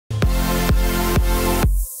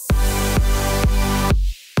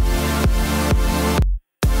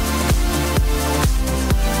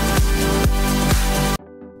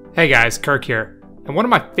Hey guys, Kirk here. And one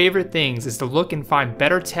of my favorite things is to look and find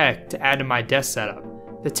better tech to add to my desk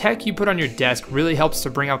setup. The tech you put on your desk really helps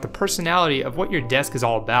to bring out the personality of what your desk is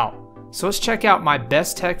all about. So let's check out my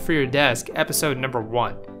best tech for your desk, episode number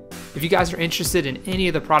 1. If you guys are interested in any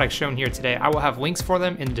of the products shown here today, I will have links for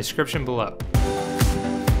them in the description below.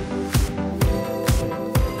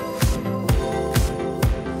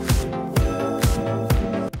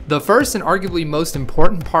 The first and arguably most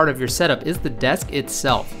important part of your setup is the desk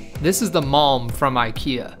itself. This is the Malm from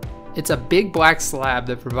IKEA. It's a big black slab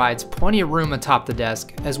that provides plenty of room atop the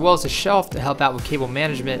desk, as well as a shelf to help out with cable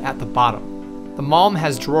management at the bottom. The Malm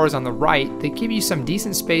has drawers on the right that give you some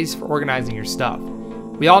decent space for organizing your stuff.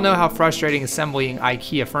 We all know how frustrating assembling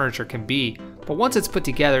IKEA furniture can be, but once it's put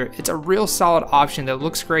together, it's a real solid option that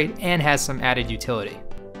looks great and has some added utility.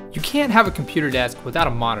 You can't have a computer desk without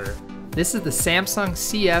a monitor. This is the Samsung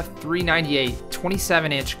CF398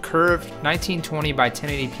 27-inch curved 1920 by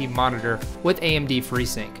 1080p monitor with AMD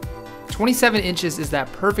Freesync. 27 inches is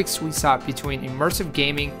that perfect sweet spot between immersive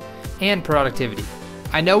gaming and productivity.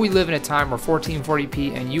 I know we live in a time where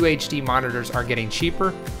 1440p and UHD monitors are getting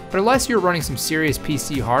cheaper, but unless you're running some serious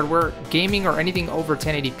PC hardware, gaming or anything over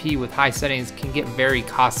 1080p with high settings can get very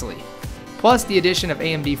costly. Plus, the addition of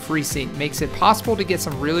AMD Freesync makes it possible to get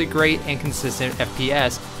some really great and consistent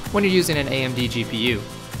FPS when you're using an AMD GPU.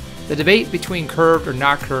 The debate between curved or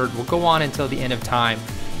not curved will go on until the end of time,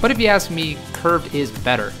 but if you ask me, curved is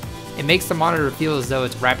better. It makes the monitor feel as though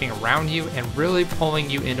it's wrapping around you and really pulling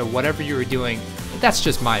you into whatever you are doing, but that's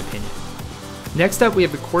just my opinion. Next up, we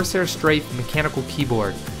have the Corsair Strafe mechanical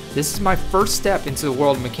keyboard. This is my first step into the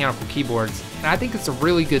world of mechanical keyboards, and I think it's a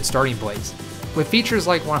really good starting place. With features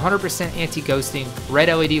like 100% anti-ghosting, red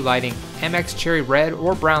LED lighting, MX cherry red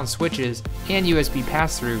or brown switches, and USB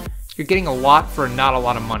pass-through, you're getting a lot for not a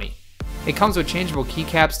lot of money. It comes with changeable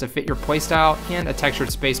keycaps to fit your playstyle and a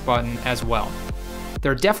textured space button as well.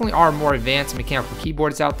 There definitely are more advanced mechanical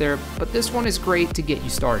keyboards out there, but this one is great to get you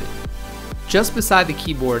started. Just beside the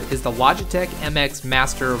keyboard is the Logitech MX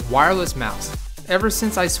Master Wireless mouse. Ever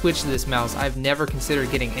since I switched to this mouse, I've never considered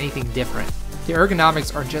getting anything different. The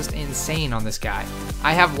ergonomics are just insane on this guy.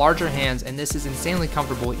 I have larger hands and this is insanely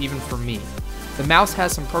comfortable even for me. The mouse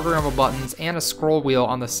has some programmable buttons and a scroll wheel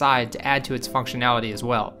on the side to add to its functionality as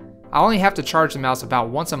well. I only have to charge the mouse about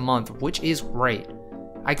once a month, which is great.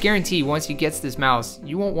 I guarantee once you get this mouse,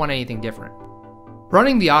 you won't want anything different.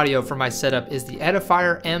 Running the audio for my setup is the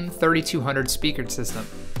Edifier M3200 speaker system.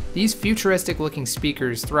 These futuristic looking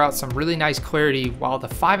speakers throw out some really nice clarity, while the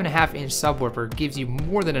 5.5-inch subwoofer gives you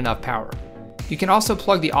more than enough power. You can also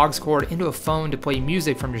plug the aux cord into a phone to play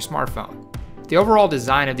music from your smartphone. The overall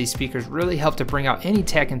design of these speakers really help to bring out any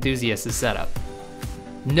tech enthusiast's setup.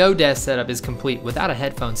 No desk setup is complete without a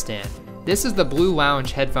headphone stand. This is the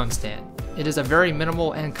Bluelounge headphone stand. It is a very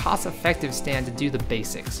minimal and cost-effective stand to do the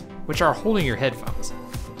basics, which are holding your headphones.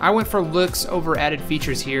 I went for looks over added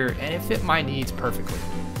features here, and it fit my needs perfectly.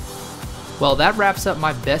 Well, that wraps up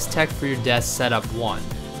my best tech for your desk setup 1.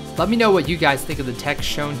 Let me know what you guys think of the tech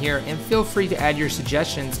shown here, and feel free to add your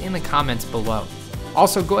suggestions in the comments below.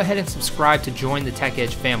 Also, go ahead and subscribe to join the Tech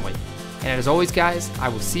Edge family. And as always guys, I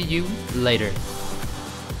will see you later.